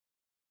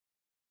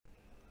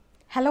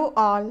Hello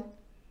all,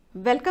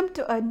 welcome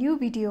to a new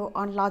video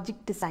on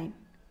logic design.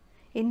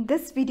 In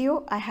this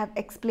video, I have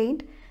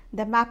explained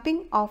the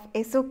mapping of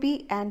SOP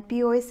and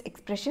POS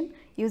expression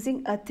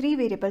using a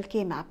 3-variable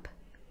K-map.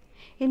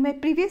 In my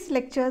previous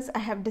lectures, I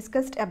have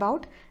discussed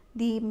about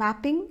the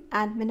mapping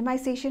and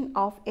minimization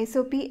of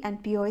SOP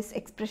and POS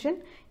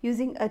expression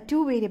using a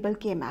 2-variable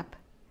K-map.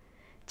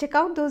 Check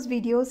out those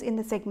videos in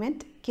the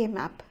segment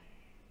K-map.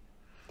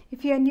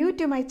 If you are new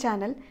to my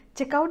channel,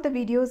 check out the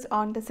videos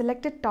on the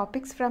selected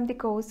topics from the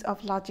course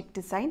of Logic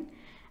Design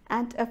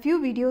and a few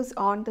videos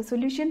on the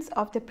solutions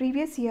of the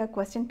previous year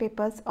question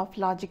papers of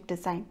Logic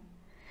Design.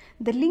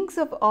 The links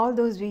of all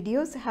those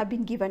videos have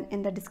been given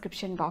in the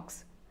description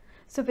box.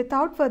 So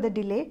without further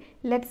delay,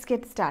 let's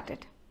get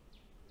started.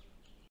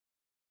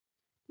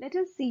 Let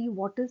us see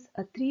what is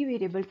a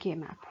 3-variable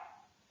K-map.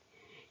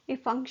 A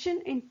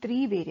function in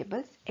 3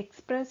 variables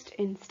expressed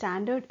in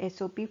standard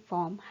SOP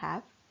form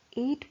have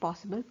 8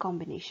 possible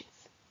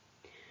combinations.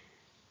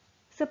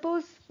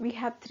 Suppose we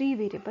have 3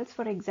 variables,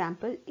 for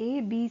example, A,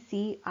 B,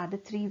 C are the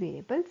 3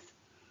 variables.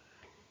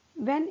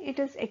 When it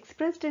is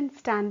expressed in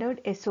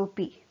standard SOP,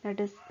 that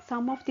is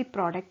sum of the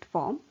product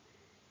form,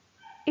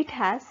 it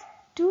has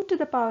 2 to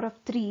the power of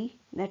 3,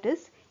 that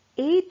is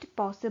 8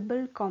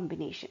 possible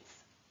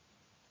combinations.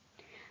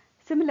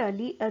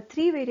 Similarly, a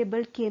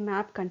 3-variable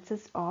K-map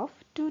consists of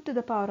 2 to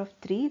the power of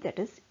 3, that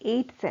is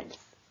 8 cells.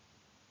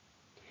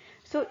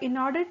 So in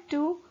order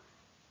to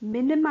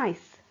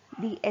minimize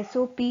the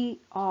SOP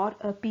or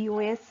a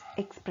POS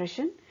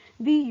expression,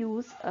 we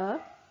use a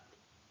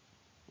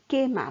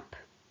K-map.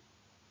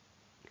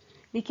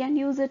 We can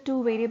use a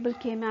 2-variable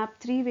K-map,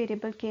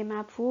 3-variable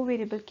K-map,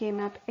 4-variable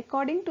K-map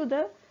according to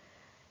the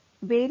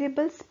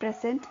variables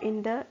present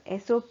in the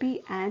SOP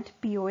and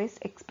POS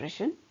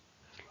expression.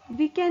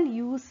 We can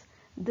use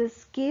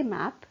this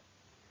K-map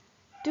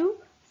to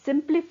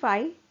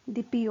simplify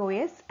the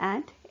POS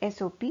and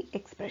SOP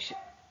expression.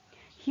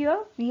 Here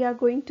we are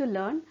going to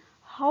learn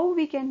how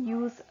we can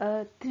use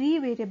a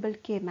 3-variable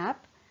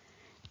K-map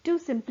to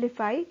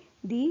simplify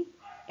the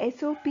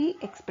SOP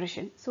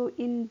expression. So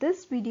in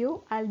this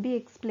video, I'll be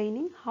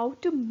explaining how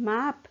to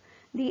map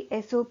the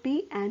SOP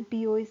and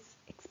POS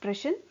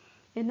expression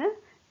in a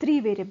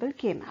 3-variable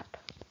K-map.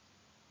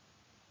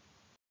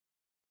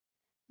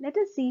 Let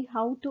us see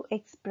how to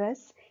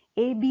express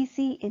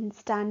ABC in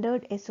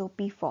standard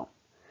SOP form.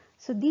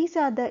 So these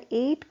are the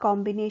 8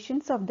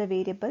 combinations of the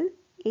variable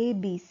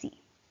ABC.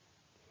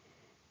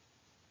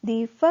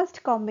 The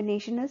first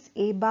combination is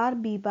A bar,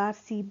 B bar,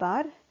 C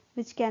bar,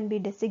 which can be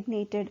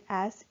designated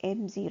as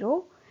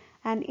M0,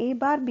 and A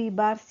bar, B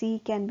bar, C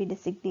can be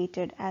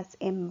designated as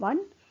M1,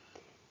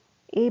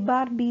 A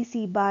bar, B,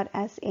 C bar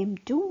as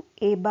M2,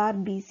 A bar,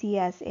 B, C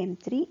as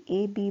M3,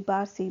 A, B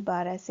bar, C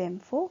bar as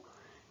M4,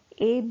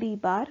 A, B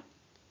bar,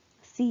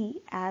 C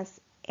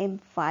as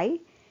M5,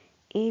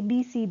 A,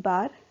 B, C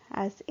bar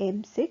as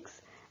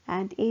M6,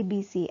 and A,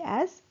 B, C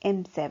as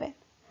M7.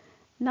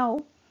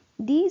 Now,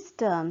 these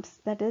terms,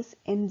 that is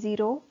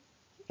M0,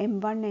 M1,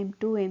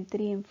 M2,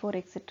 M3, M4,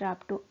 etc.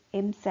 up to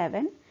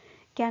M7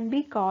 can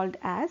be called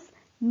as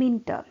min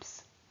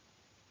terms.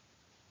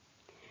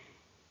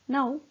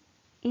 Now,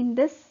 in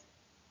this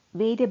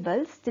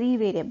variables, 3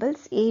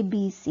 variables A,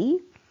 B, C,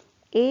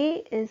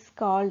 A is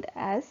called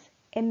as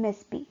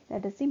MSB,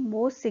 that is the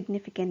most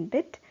significant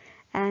bit,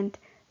 and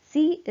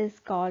C is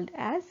called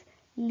as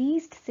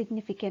least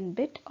significant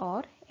bit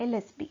or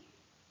LSB.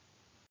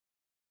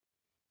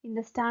 In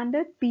the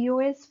standard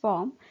POS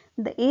form,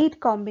 the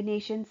 8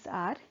 combinations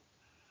are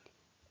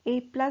A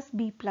plus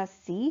B plus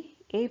C,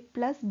 A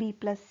plus B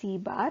plus C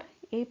bar,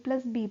 A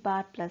plus B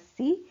bar plus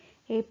C,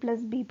 A plus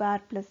B bar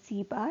plus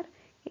C bar,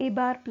 A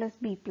bar plus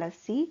B plus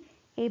C,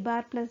 A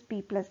bar plus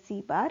B plus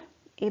C bar,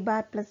 A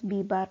bar plus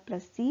B bar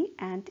plus C,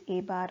 and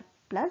A bar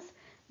plus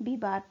B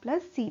bar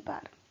plus C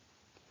bar.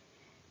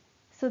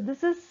 So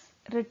this is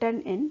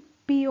written in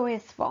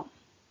POS form.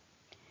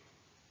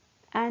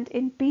 And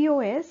in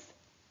POS,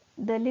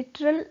 the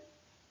literal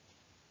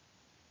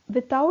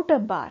without a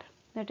bar,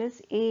 that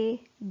is A,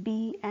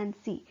 B and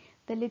C,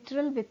 the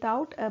literal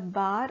without a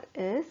bar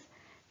is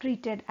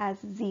treated as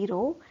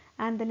 0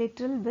 and the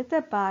literal with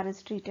a bar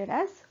is treated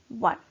as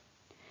 1.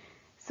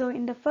 So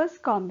in the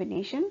first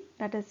combination,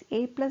 that is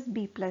A plus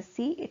B plus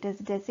C, it is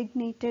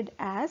designated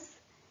as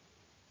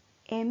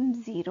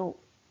M0,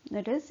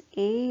 that is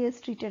A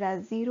is treated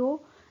as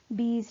 0,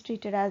 B is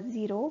treated as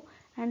 0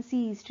 and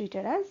C is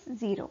treated as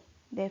 0.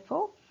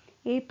 Therefore,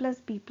 A plus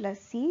B plus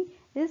C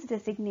is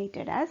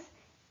designated as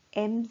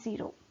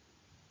M0.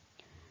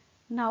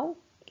 Now,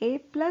 A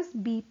plus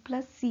B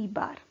plus C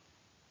bar.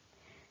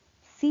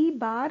 C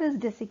bar is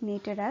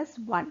designated as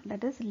 1,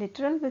 that is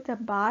literal with a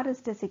bar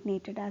is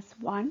designated as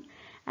 1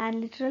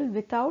 and literal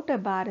without a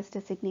bar is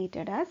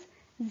designated as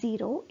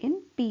 0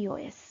 in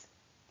POS.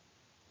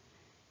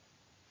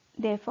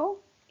 Therefore,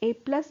 A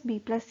plus B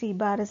plus C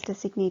bar is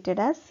designated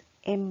as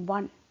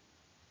M1.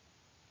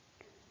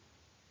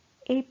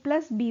 A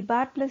plus B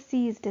bar plus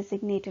C is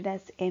designated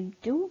as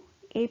M2.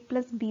 A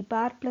plus B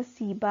bar plus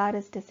C bar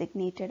is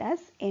designated as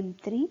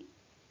M3.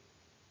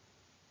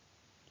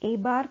 A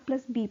bar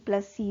plus B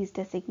plus C is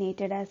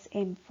designated as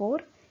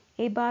M4,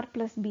 A bar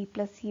plus B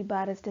plus C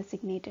bar is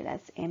designated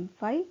as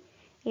M5,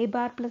 A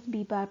bar plus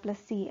B bar plus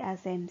C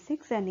as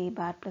M6 and A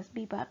bar plus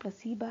B bar plus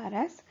C bar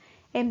as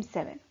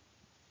M7.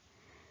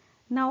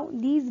 Now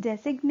these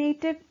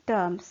designated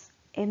terms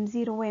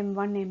M0,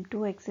 M1,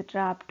 M2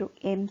 etc. up to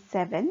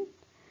M7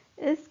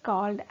 is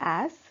called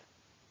as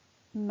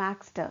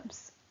max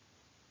terms,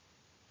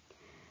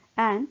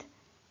 and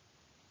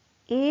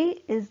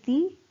A is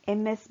the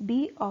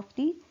MSB of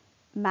the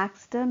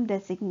max term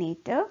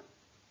designator.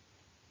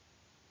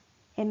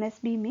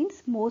 MSB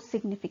means most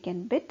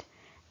significant bit,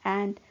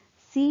 and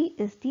C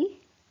is the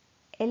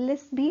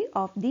LSB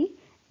of the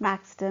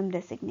max term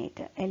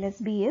designator.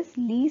 LSB is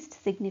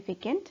least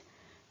significant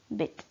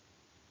bit.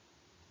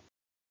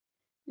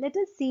 Let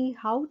us see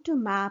how to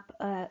map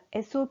a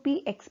SOP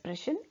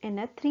expression in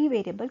a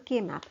 3-variable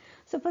K-map.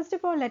 So first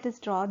of all, let us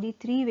draw the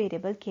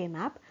 3-variable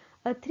K-map.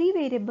 A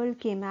 3-variable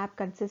K-map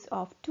consists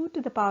of 2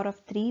 to the power of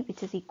 3,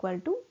 which is equal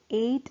to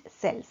 8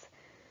 cells.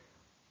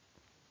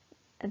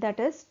 That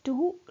is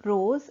 2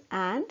 rows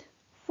and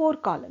 4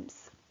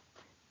 columns.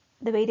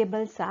 The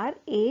variables are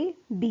A,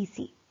 B,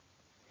 C.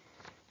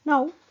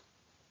 Now,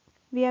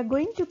 we are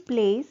going to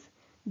place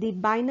the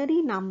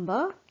binary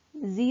number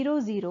 0,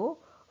 0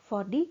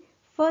 for the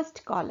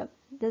first column.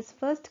 This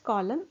first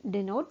column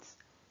denotes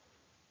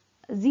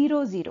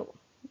 0, 0.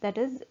 That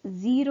is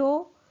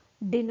 0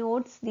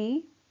 denotes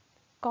the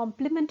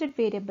complemented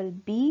variable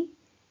B,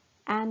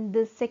 and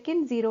the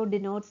second 0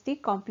 denotes the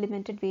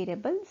complemented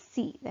variable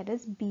C, that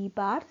is B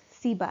bar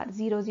C bar,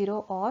 0,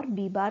 0 or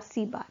B bar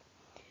C bar.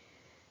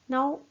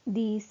 Now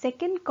the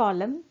second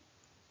column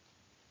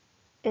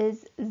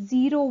is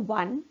 0,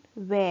 1,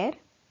 where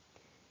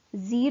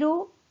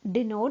 0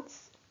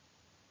 denotes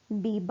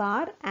B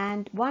bar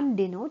and 1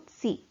 denotes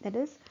C, that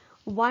is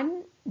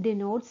 1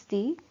 denotes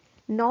the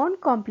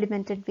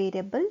non-complemented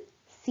variable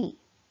C,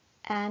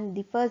 and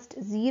the first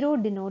 0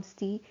 denotes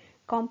the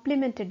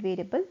complemented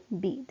variable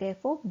B,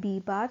 therefore B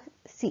bar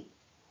C.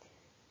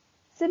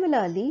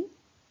 Similarly,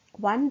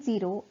 1,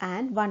 0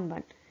 and 1,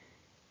 1.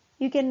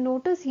 You can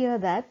notice here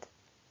that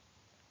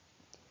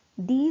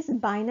these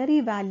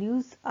binary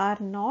values are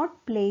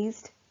not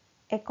placed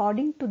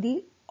according to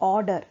the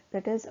order,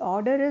 that is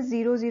order is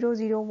 0, 0,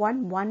 0,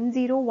 1, 1,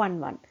 0, 1,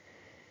 1.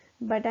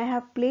 But I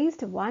have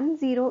placed 1,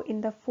 0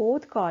 in the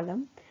fourth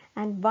column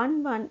and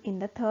 1, 1 in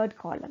the third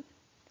column.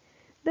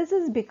 This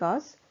is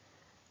because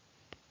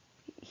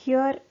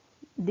here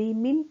the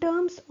min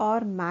terms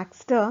or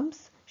max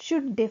terms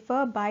should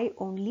differ by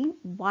only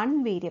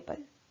one variable.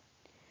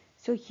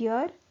 So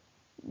here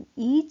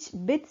each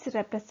bits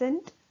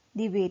represent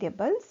the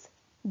variables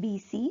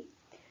BC.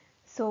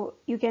 So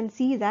you can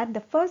see that the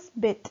first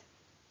bit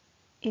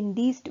in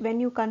these, when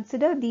you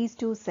consider these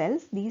two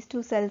cells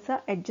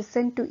are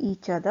adjacent to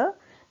each other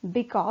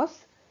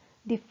because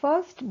the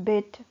first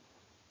bit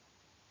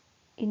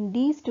in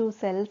these two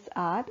cells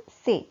are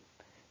same.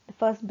 The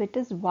first bit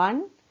is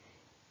 1.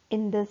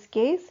 In this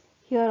case,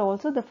 here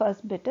also the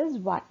first bit is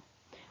 1.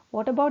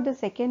 What about the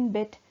second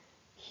bit?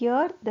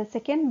 Here the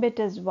second bit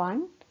is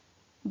 1,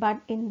 but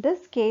in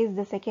this case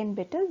the second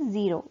bit is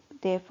 0.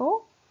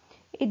 Therefore,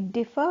 it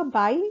differs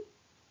by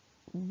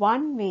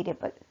one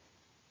variable.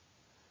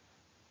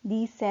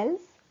 These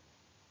cells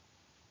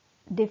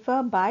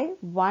differ by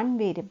one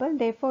variable,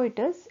 therefore it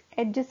is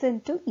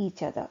adjacent to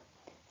each other.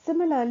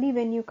 Similarly,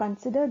 when you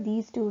consider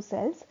these two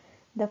cells,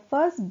 the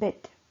first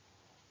bit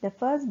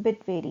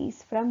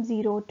varies from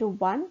 0 to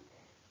 1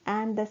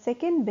 and the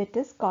second bit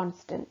is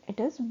constant, it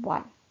is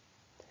 1.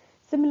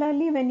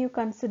 Similarly, when you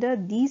consider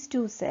these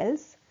two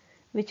cells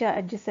which are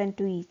adjacent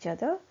to each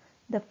other,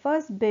 the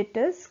first bit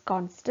is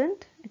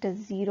constant, it is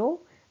 0,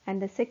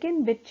 and the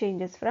second bit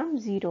changes from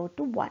 0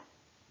 to 1.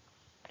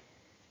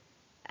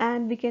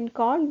 And we can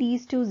call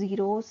these two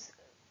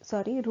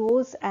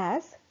rows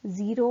as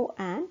 0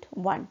 and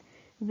 1,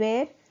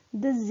 where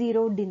this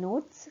 0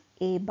 denotes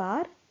A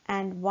bar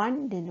and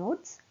 1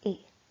 denotes A.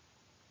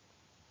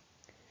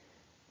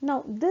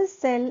 Now this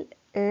cell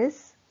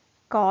is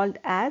called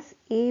as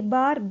A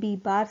bar B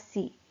bar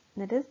C,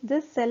 that is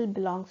this cell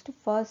belongs to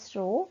first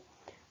row,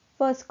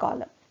 first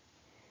column,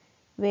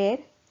 where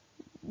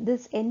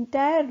this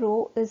entire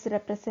row is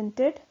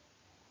represented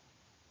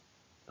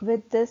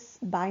with this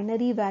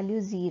binary value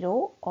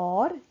 0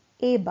 or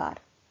A bar.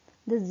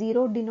 The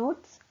 0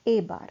 denotes A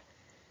bar,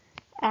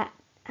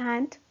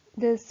 and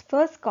this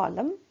first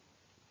column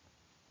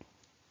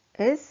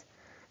is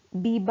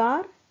B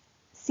bar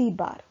C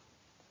bar.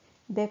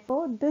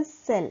 Therefore, this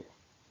cell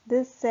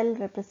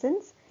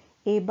represents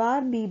A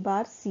bar B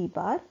bar C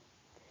bar.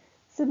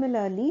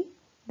 Similarly,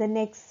 the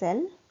next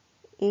cell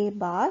A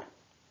bar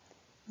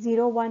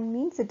 0 1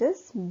 means it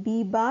is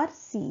B bar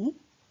C.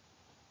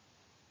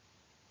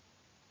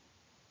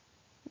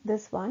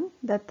 This one,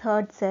 the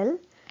third cell,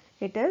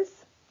 it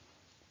is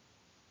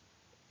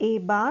A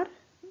bar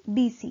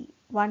BC.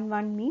 1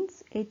 1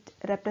 means it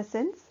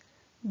represents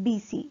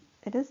BC,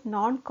 that is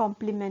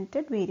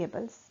non-complemented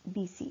variables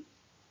BC.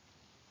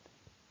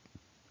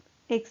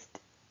 Next,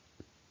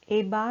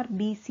 A bar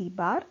BC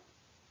bar.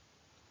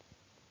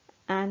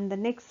 and the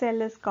next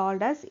cell is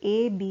called as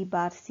A, B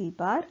bar, C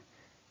bar,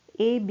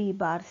 A, B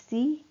bar,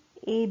 C,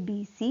 A,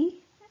 B,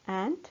 C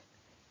and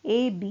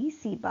A, B,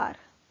 C bar.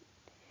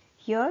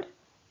 Here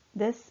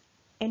this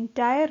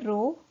entire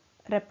row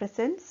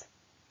represents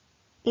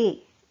A,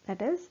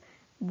 that is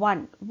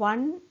 1.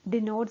 1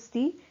 denotes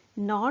the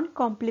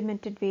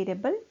non-complemented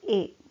variable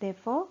A.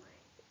 Therefore,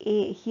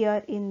 A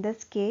here in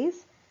this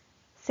case,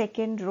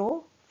 second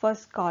row,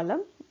 first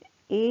column,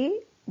 A,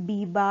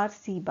 B bar,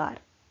 C bar.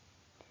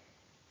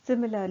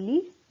 Similarly,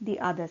 the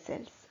other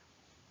cells.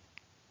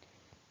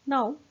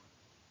 Now,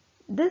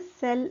 this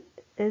cell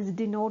is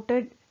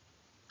denoted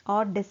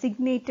or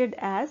designated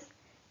as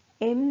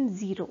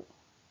M0.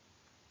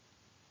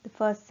 The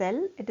first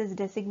cell, it is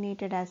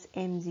designated as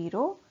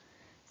M0,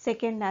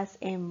 second as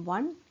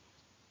M1,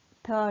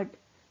 third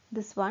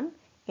this one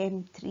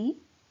M3,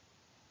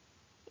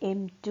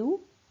 M2,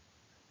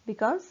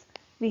 because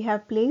we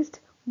have placed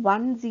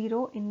 1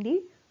 0 in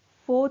the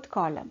fourth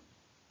column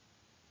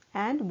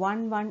and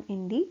 1 1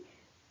 in the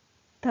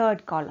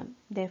third column.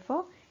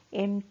 Therefore,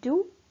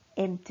 M2,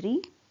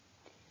 M3,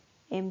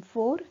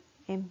 M4,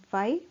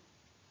 M5,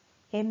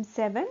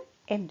 M7,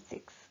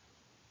 M6.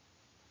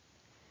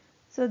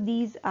 So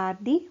these are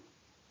the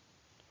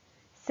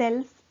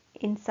cells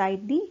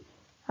inside the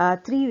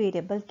 3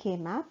 variable K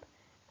map,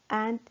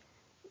 and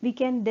we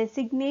can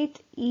designate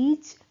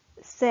each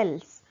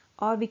cells,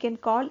 or we can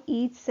call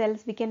each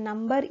cells, we can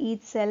number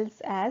each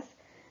cells as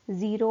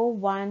 0,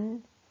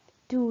 1,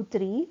 2,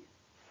 3,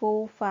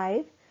 4,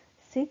 5,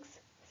 6,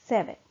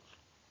 7.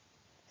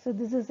 So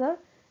this is a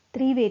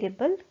 3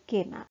 variable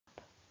K map.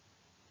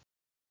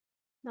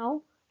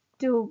 Now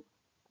to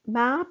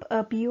map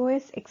a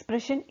POS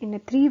expression in a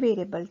 3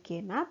 variable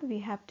K map, we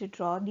have to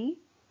draw the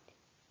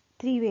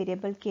 3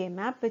 variable K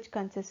map which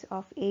consists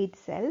of 8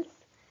 cells,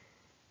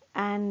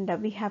 and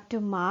we have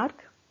to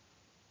mark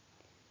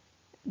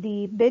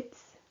the bits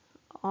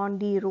on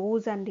the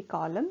rows and the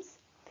columns,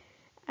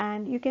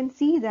 and you can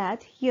see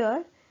that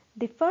here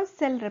the first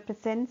cell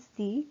represents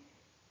the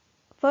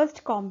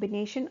first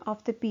combination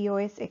of the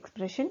POS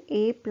expression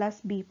A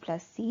plus B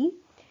plus C.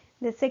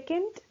 The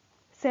second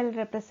cell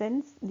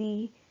represents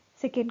the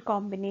second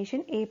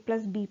combination A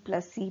plus B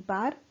plus C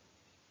bar,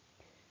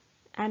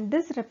 and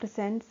this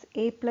represents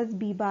A plus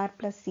B bar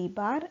plus C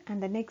bar,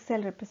 and the next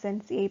cell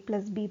represents A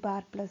plus B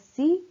bar plus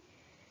C.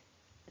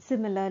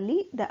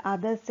 Similarly, the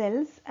other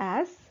cells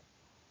as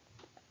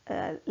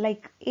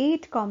like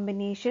 8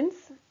 combinations,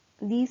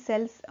 these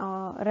cells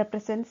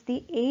represents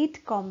the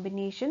 8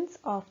 combinations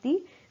of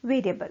the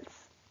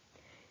variables.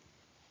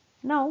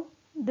 Now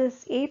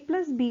this A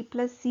plus B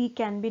plus C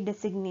can be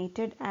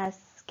designated as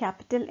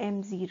capital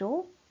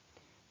M0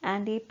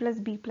 and A plus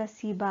B plus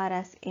C bar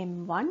as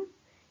M1,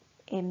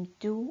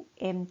 M2,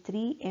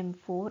 M3,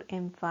 M4,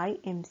 M5,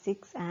 M6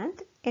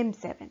 and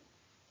M7.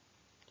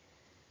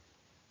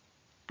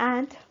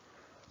 And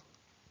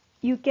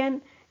you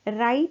can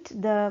write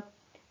the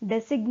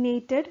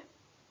designated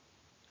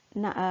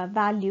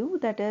value,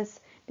 that is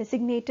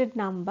designated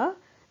number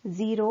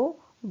 0,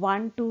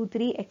 1, 2,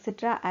 3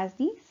 etc. as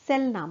the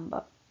cell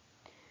number.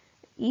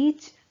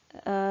 Each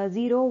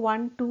 0,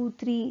 1, 2,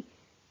 3,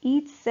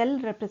 each cell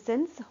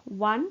represents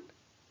one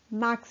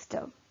max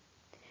term.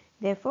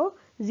 Therefore,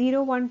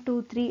 0, 1,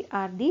 2, 3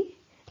 are the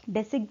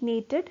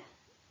designated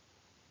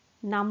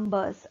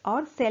numbers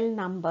or cell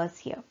numbers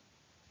here.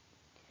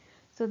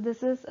 So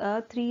this is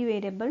a 3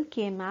 variable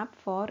K map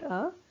for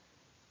a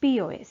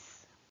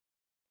POS.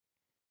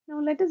 Now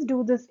let us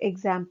do this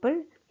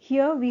example.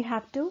 Here we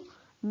have to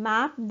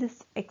map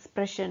this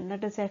expression,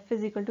 that is f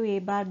is equal to A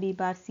bar B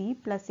bar C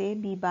plus A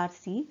B bar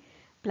C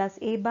plus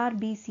A bar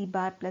B C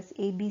bar plus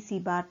A B C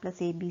bar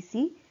plus A B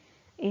C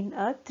in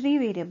a 3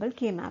 variable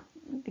K map,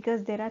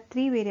 because there are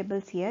 3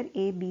 variables here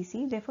A, B,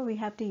 C, therefore we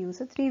have to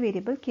use a 3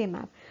 variable K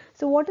map.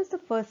 So what is the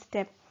first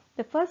step?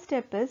 The first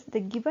step is the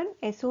given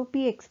SOP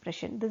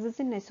expression. This is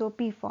in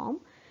SOP form.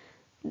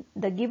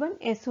 The given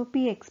SOP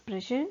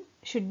expression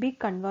should be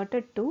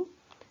converted to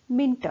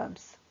min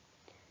terms.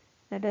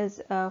 That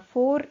is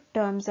 4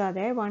 terms are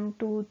there, 1,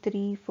 2,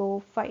 3,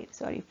 4, 5,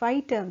 sorry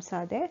 5 terms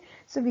are there.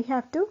 So we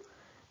have to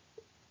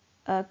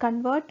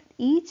convert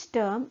each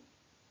term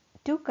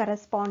to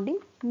corresponding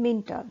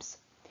min terms.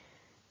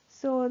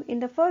 So in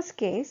the first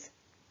case,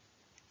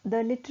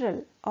 the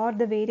literal or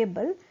the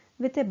variable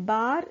with a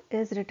bar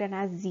is written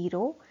as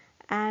 0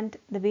 and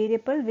the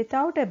variable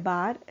without a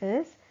bar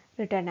is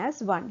written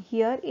as 1.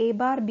 Here A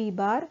bar B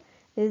bar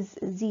is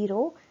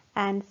 0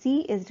 and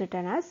C is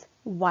written as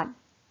 1.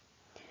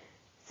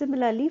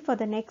 Similarly, for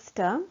the next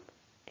term,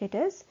 it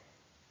is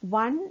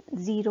 1,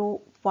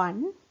 0,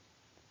 1.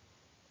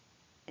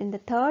 In the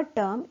third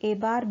term, A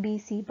bar B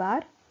C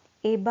bar,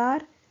 A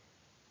bar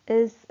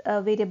is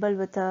a variable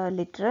with a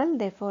literal,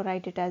 therefore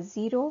write it as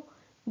 0,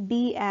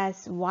 B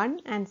as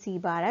 1 and C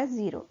bar as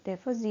 0,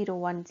 therefore 0,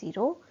 1,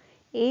 0.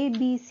 A,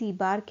 B, C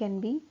bar can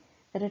be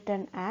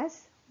written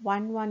as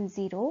 1, 1,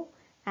 0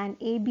 and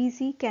A, B,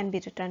 C can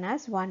be written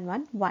as 1,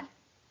 1, 1.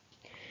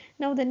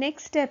 Now the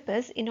next step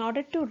is, in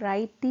order to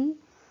write the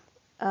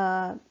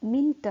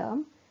min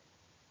term,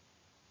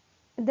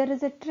 there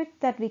is a trick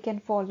that we can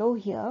follow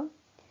here.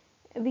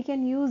 We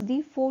can use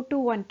the 4 to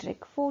 1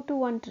 trick. 4 to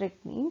 1 trick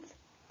means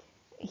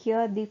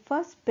here the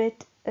first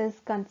bit is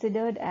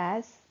considered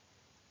as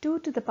 2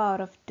 to the power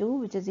of 2,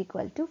 which is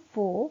equal to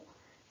 4.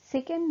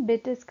 Second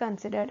bit is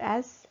considered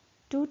as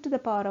 2 to the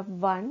power of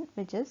 1,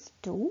 which is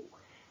 2.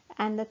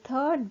 And the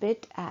third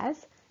bit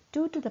as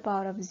 2 to the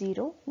power of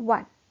 0,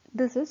 1.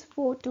 This is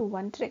 4 to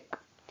 1 trick.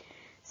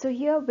 So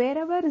here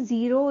wherever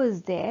 0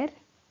 is there,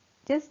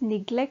 just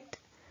neglect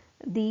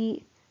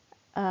the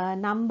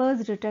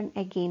numbers written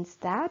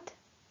against that,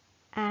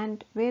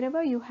 and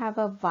wherever you have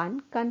a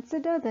 1,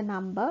 consider the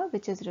number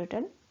which is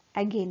written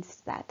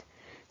against that.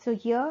 So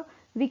here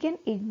we can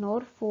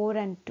ignore 4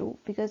 and 2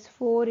 because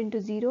 4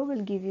 into 0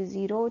 will give you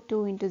 0,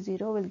 2 into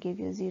 0 will give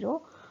you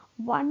 0,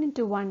 1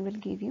 into 1 will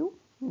give you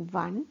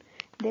 1.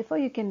 Therefore,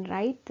 you can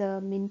write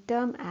the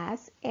minterm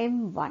as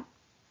M1.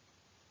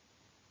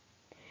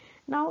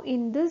 Now,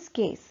 in this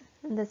case,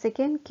 in the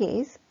second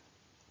case,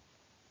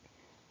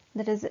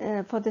 that is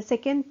for the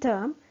second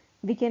term,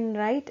 we can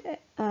write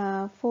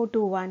 4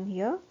 to 1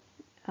 here.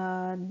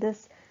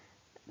 This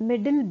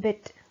middle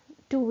bit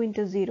 2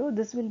 into 0,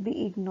 this will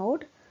be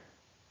ignored.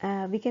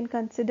 We can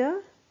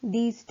consider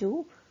these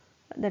two,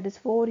 that is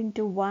 4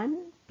 into 1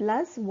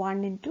 plus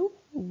 1 into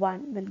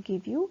 1 will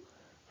give you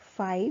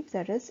 5,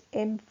 that is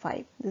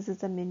M5. This is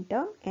the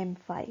minterm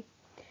M5.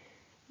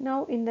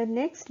 Now in the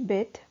next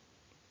bit,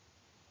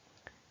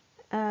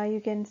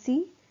 you can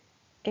see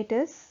it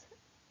is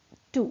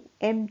 2,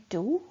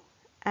 M2,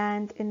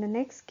 and in the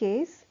next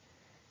case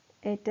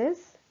it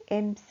is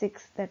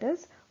M6, that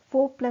is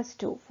 4 plus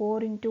 2.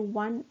 4 into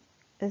 1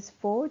 is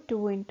 4,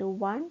 2 into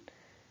 1,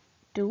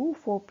 2,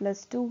 4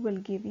 plus 2 will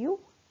give you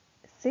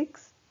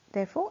 6.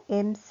 Therefore,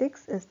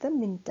 M6 is the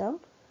minterm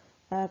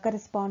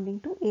corresponding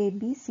to A,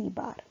 B, C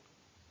bar.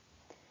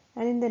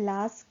 And in the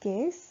last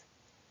case,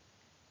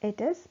 it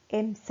is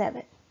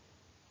M7.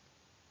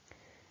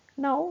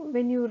 Now,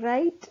 when you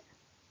write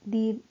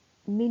the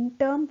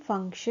minterm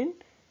function,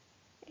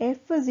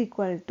 f is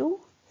equal to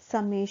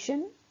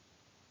summation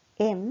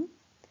m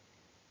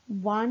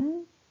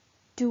 1,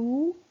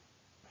 2,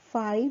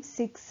 5,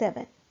 6,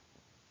 7.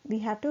 We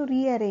have to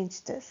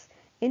rearrange this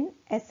in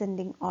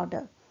ascending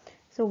order.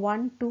 So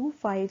 1, 2,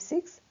 5,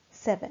 6,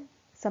 7.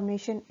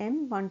 Summation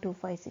m 1, 2,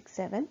 5, 6,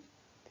 7.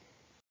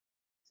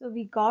 So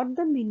we got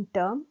the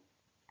minterm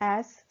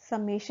as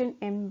summation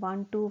m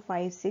 1, 2,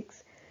 5,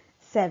 6,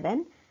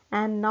 7,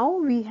 and now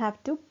we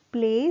have to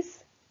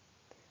place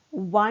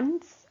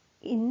ones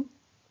in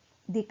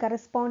the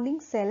corresponding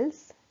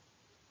cells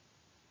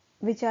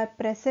which are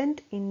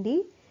present in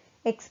the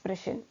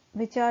expression.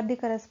 Which are the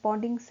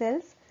corresponding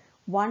cells?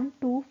 1,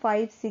 2,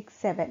 5, 6,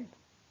 7.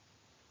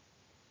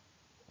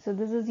 So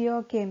this is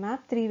your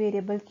K-map, 3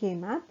 variable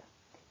K-map.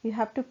 You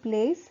have to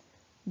place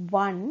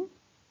 1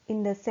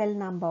 in the cell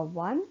number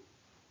 1,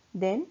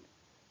 then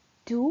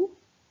 2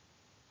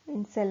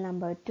 in cell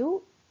number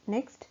 2,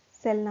 next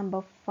cell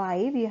number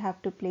 5 you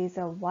have to place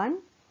a 1,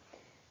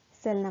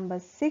 cell number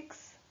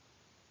 6,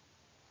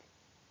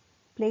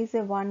 place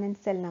a 1 in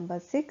cell number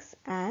 6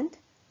 and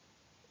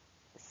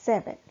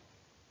 7.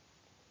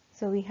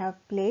 So we have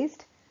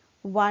placed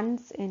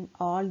ones in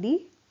all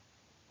the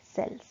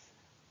cells,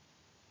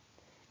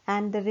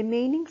 and the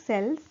remaining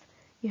cells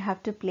you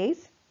have to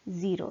place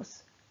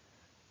zeros.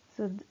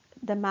 So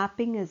the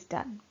mapping is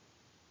done.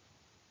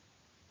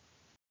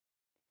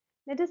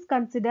 Let us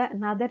consider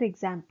another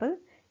example.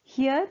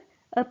 Here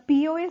a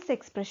POS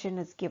expression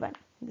is given.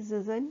 This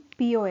is in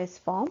POS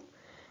form,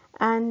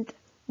 and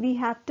we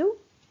have to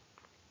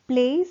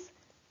place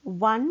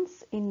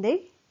ones in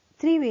the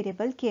 3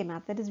 variable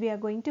K-map. That is, we are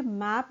going to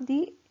map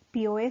the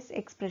POS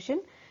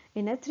expression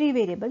in a 3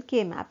 variable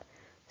K-map.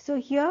 So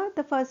here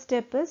the first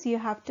step is you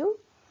have to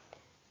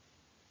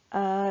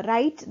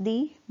write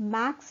the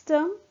max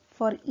term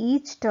for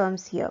each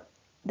terms here.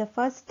 The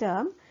first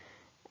term,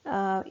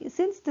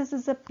 since this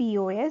is a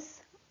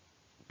POS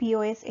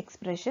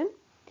expression,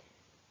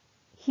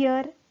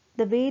 here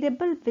the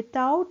variable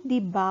without the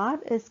bar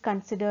is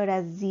considered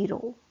as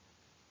 0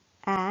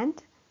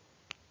 and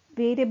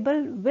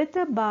variable with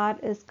a bar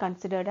is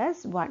considered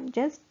as 1,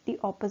 just the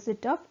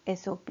opposite of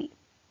SOP.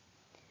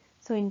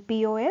 So in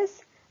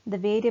POS, the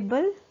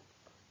variable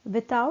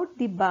without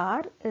the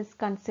bar is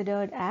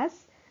considered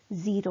as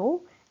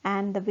 0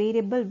 and the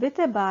variable with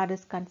a bar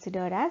is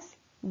considered as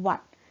 1.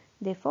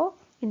 Therefore,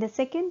 in the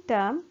second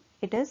term,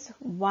 it is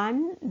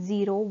 1,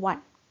 0,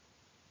 1.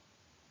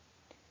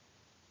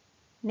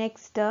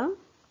 Next term,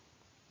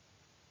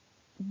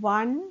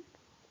 1,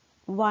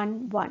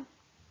 1, 1.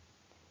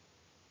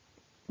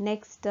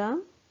 Next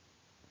term,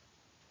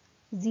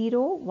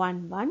 0,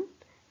 1, 1,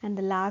 and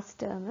the last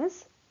term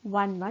is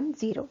 1, 1,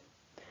 0.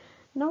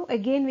 Now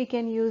again we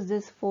can use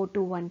this 4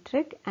 to 1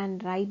 trick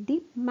and write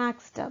the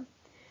max term.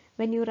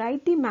 When you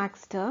write the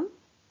max term,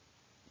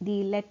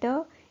 the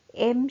letter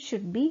M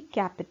should be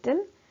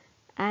capital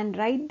and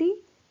write the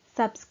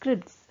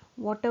subscripts,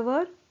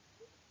 whatever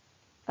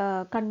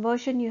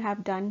conversion you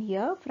have done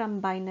here from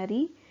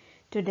binary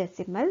to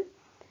decimal,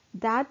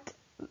 that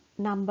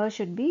number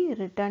should be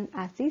written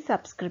as the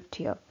subscript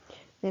here.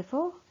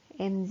 Therefore,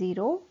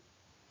 M0,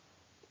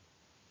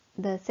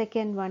 the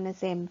second one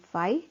is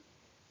M5,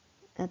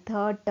 the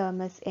third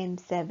term is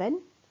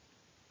M7,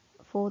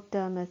 fourth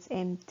term is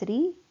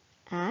M3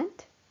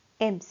 and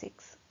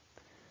M6.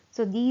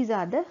 So these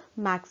are the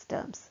max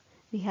terms.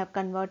 We have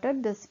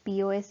converted this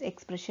POS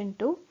expression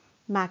to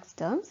max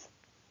terms,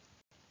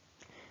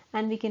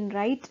 and we can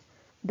write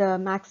the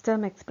max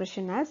term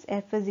expression as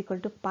F is equal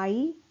to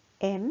pi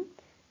M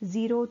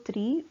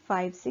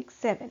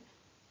 03567.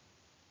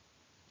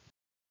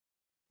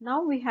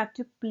 Now we have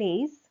to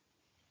place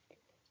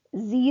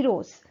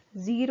zeros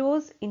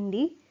in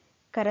the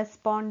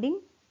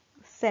corresponding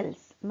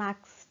cells,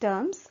 max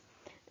terms.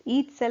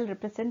 Each cell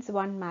represents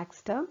one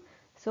max term.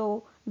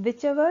 So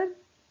whichever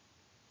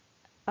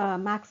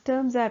max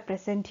terms are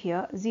present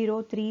here,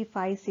 0, 3,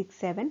 5, 6,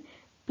 7,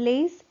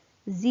 place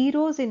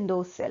zeros in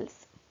those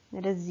cells.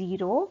 That is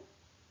 0,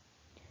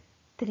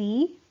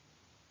 3,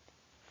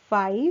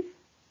 5,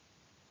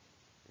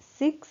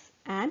 6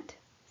 and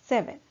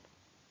 7.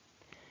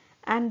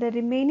 And the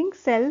remaining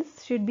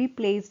cells should be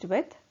placed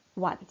with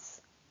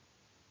ones.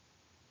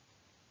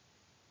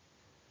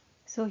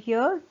 So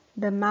here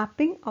the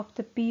mapping of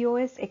the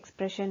POS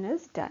expression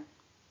is done.